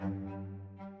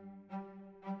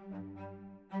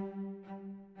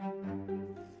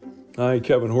Hi,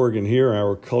 Kevin Horgan here,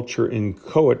 Our Culture in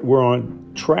Coet. We're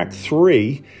on track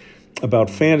 3 about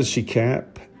Fantasy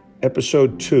Camp,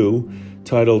 episode 2,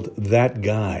 titled That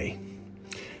Guy.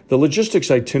 The logistics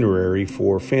itinerary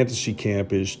for Fantasy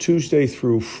Camp is Tuesday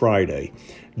through Friday,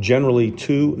 generally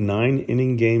 2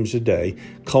 9-inning games a day,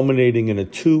 culminating in a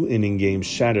 2-inning game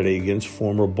Saturday against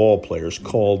former ball players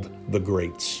called the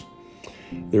Greats.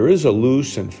 There is a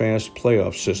loose and fast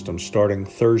playoff system starting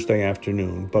Thursday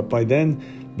afternoon, but by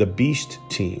then, the beast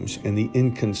teams and the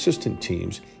inconsistent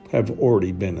teams have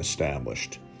already been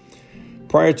established.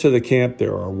 Prior to the camp,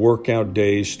 there are workout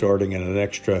days starting at an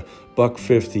extra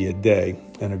 $1.50 a day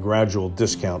and a gradual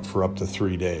discount for up to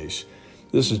 3 days.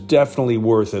 This is definitely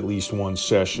worth at least one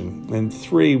session, and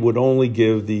 3 would only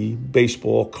give the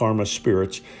baseball karma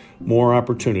spirits more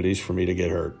opportunities for me to get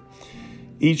hurt.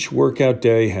 Each workout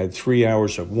day had 3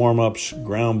 hours of warm-ups,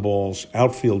 ground balls,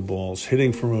 outfield balls,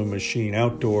 hitting from a machine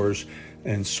outdoors,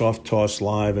 and soft toss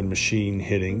live and machine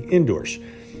hitting indoors.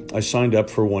 I signed up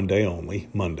for one day only,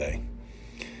 Monday.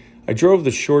 I drove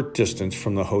the short distance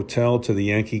from the hotel to the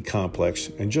Yankee complex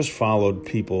and just followed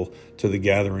people to the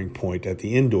gathering point at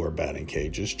the indoor batting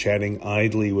cages, chatting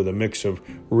idly with a mix of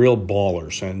real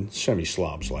ballers and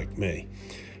semi-slobs like me.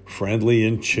 Friendly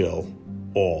and chill,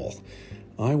 all.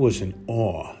 I was in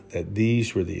awe that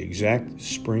these were the exact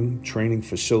spring training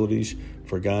facilities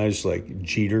for guys like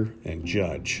Jeter and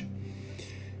Judge.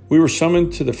 We were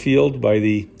summoned to the field by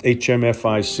the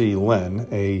HMFIC Len,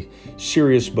 a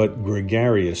serious but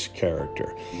gregarious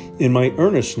character. In my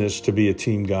earnestness to be a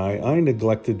team guy, I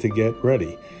neglected to get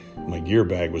ready. My gear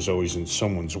bag was always in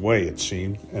someone's way, it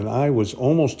seemed, and I was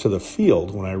almost to the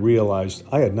field when I realized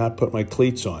I had not put my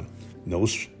cleats on. No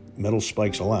metal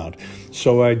spikes allowed.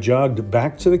 So I jogged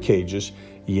back to the cages,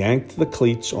 yanked the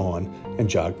cleats on, and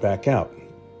jogged back out,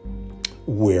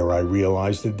 where I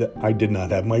realized that I did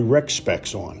not have my rec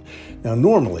specs on. Now,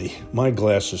 normally, my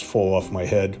glasses fall off my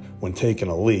head when taking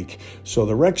a leak, so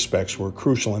the rec specs were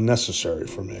crucial and necessary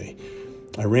for me.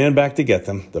 I ran back to get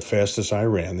them, the fastest I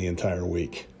ran the entire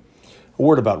week. A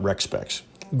word about rec specs.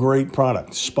 Great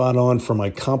product, spot on for my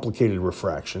complicated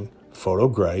refraction, photo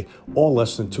gray, all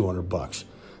less than $200.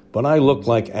 But I look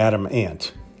like Adam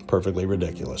Ant. Perfectly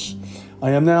ridiculous.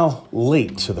 I am now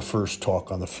late to the first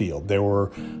talk on the field. There were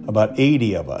about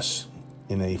 80 of us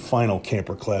in a final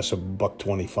camper class of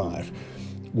 $125.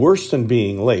 Worse than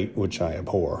being late, which I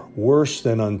abhor. Worse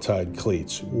than untied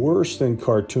cleats. Worse than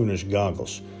cartoonish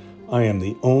goggles. I am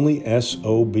the only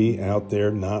SOB out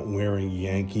there not wearing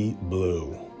Yankee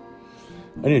blue.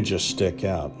 I didn't just stick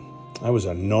out. I was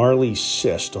a gnarly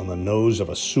cyst on the nose of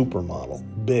a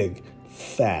supermodel. Big,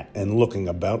 fat, and looking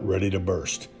about ready to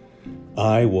burst.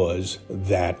 I was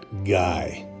that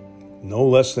guy. No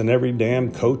less than every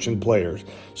damn coach and player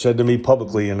said to me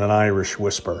publicly in an Irish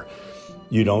whisper,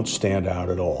 "You don't stand out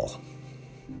at all."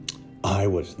 I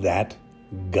was that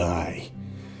guy.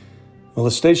 Well,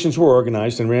 the stations were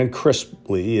organized and ran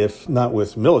crisply, if not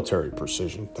with military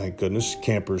precision. Thank goodness,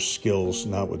 campers' skills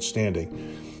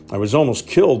notwithstanding. I was almost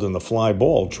killed in the fly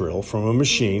ball drill from a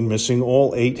machine missing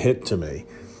all 8 hit to me.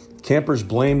 Campers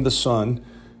blamed the sun,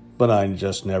 but I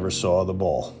just never saw the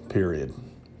ball, period.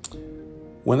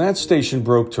 When that station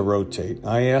broke to rotate,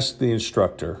 I asked the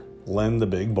instructor, Len the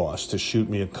big boss, to shoot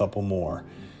me a couple more.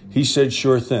 He said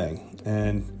sure thing,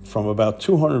 and from about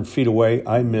 200 feet away,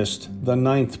 I missed the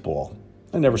 9th ball.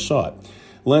 I never saw it.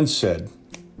 Len said,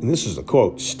 and this is the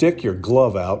quote, "Stick your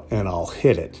glove out and I'll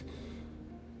hit it."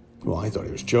 Well, I thought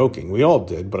he was joking. We all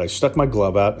did, but I stuck my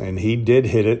glove out and he did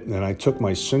hit it, and I took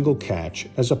my single catch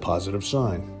as a positive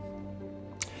sign.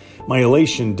 My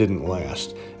elation didn't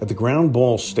last. At the ground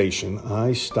ball station,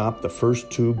 I stopped the first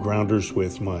 2 grounders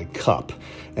with my cup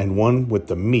and one with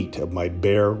the meat of my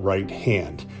bare right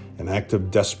hand, an act of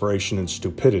desperation and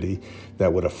stupidity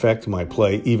that would affect my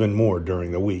play even more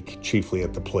during the week, chiefly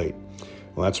at the plate.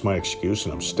 Well, that's my excuse,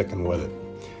 and I'm sticking with it.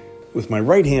 With my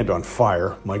right hand on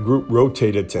fire, my group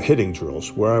rotated to hitting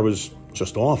drills, where I was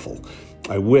just awful.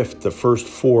 I whiffed the first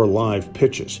 4 live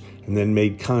pitches and then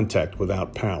made contact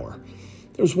without power.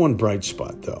 There was one bright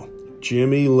spot, though.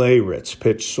 Jimmy Leyritz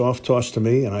pitched soft toss to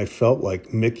me, and I felt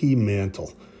like Mickey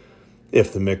Mantle.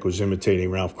 If the Mick was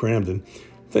imitating Ralph Cramden,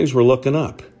 things were looking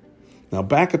up. Now,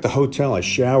 back at the hotel, I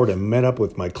showered and met up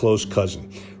with my close cousin.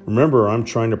 Remember, I'm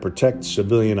trying to protect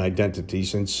civilian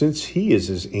identities, and since he is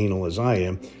as anal as I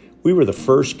am, we were the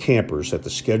first campers at the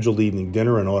scheduled evening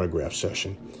dinner and autograph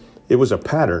session. It was a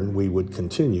pattern we would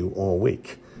continue all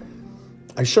week.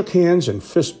 I shook hands and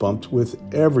fist bumped with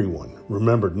everyone,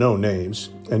 remembered no names,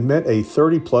 and met a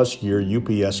 30-plus year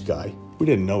UPS guy, we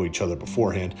didn't know each other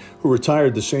beforehand, who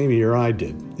retired the same year I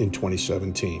did, in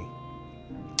 2017.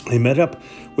 I met up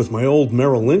with my old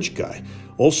Merrill Lynch guy,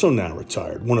 also now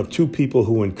retired, one of two people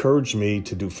who encouraged me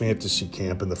to do fantasy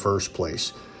camp in the first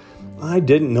place. I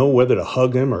didn't know whether to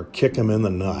hug him or kick him in the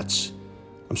nuts.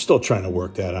 I'm still trying to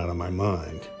work that out of my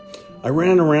mind. I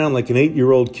ran around like an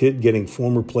 8-year-old kid getting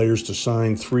former players to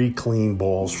sign 3 clean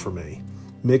balls for me.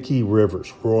 Mickey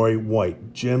Rivers, Roy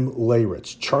White, Jim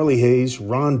Leyritz, Charlie Hayes,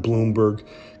 Ron Bloomberg,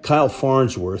 Kyle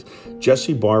Farnsworth,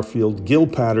 Jesse Barfield, Gil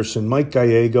Patterson, Mike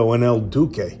Gallego, and El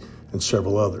Duque, and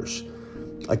several others.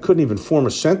 I couldn't even form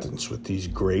a sentence with these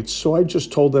greats, so I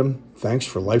just told them thanks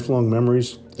for lifelong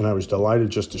memories, and I was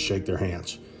delighted just to shake their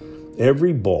hands.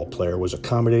 Every ball player was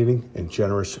accommodating and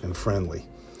generous and friendly.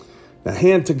 Now,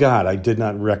 hand to God, I did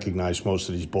not recognize most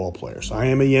of these ball players. I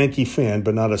am a Yankee fan,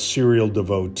 but not a serial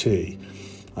devotee.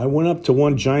 I went up to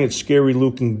one giant,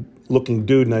 scary-looking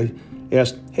dude, and I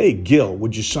asked, "Hey, Gil,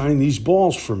 would you sign these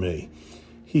balls for me?"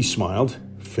 He smiled,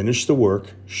 finished the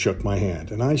work, shook my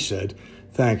hand, and I said,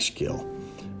 "Thanks, Gil."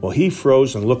 Well, he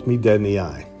froze and looked me dead in the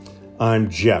eye. "I'm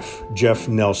Jeff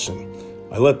Nelson.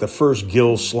 I let the first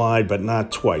Gil slide, but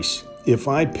not twice. If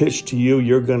I pitch to you,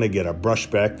 you're going to get a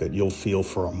brushback that you'll feel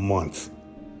for a month."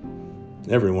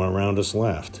 Everyone around us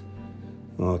laughed.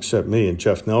 Well, except me and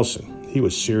Jeff Nelson. He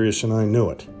was serious and I knew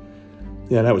it.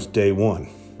 Yeah, that was day one.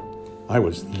 I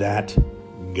was that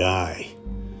guy.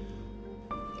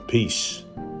 Peace.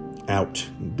 Out.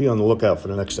 Be on the lookout for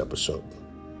the next episode.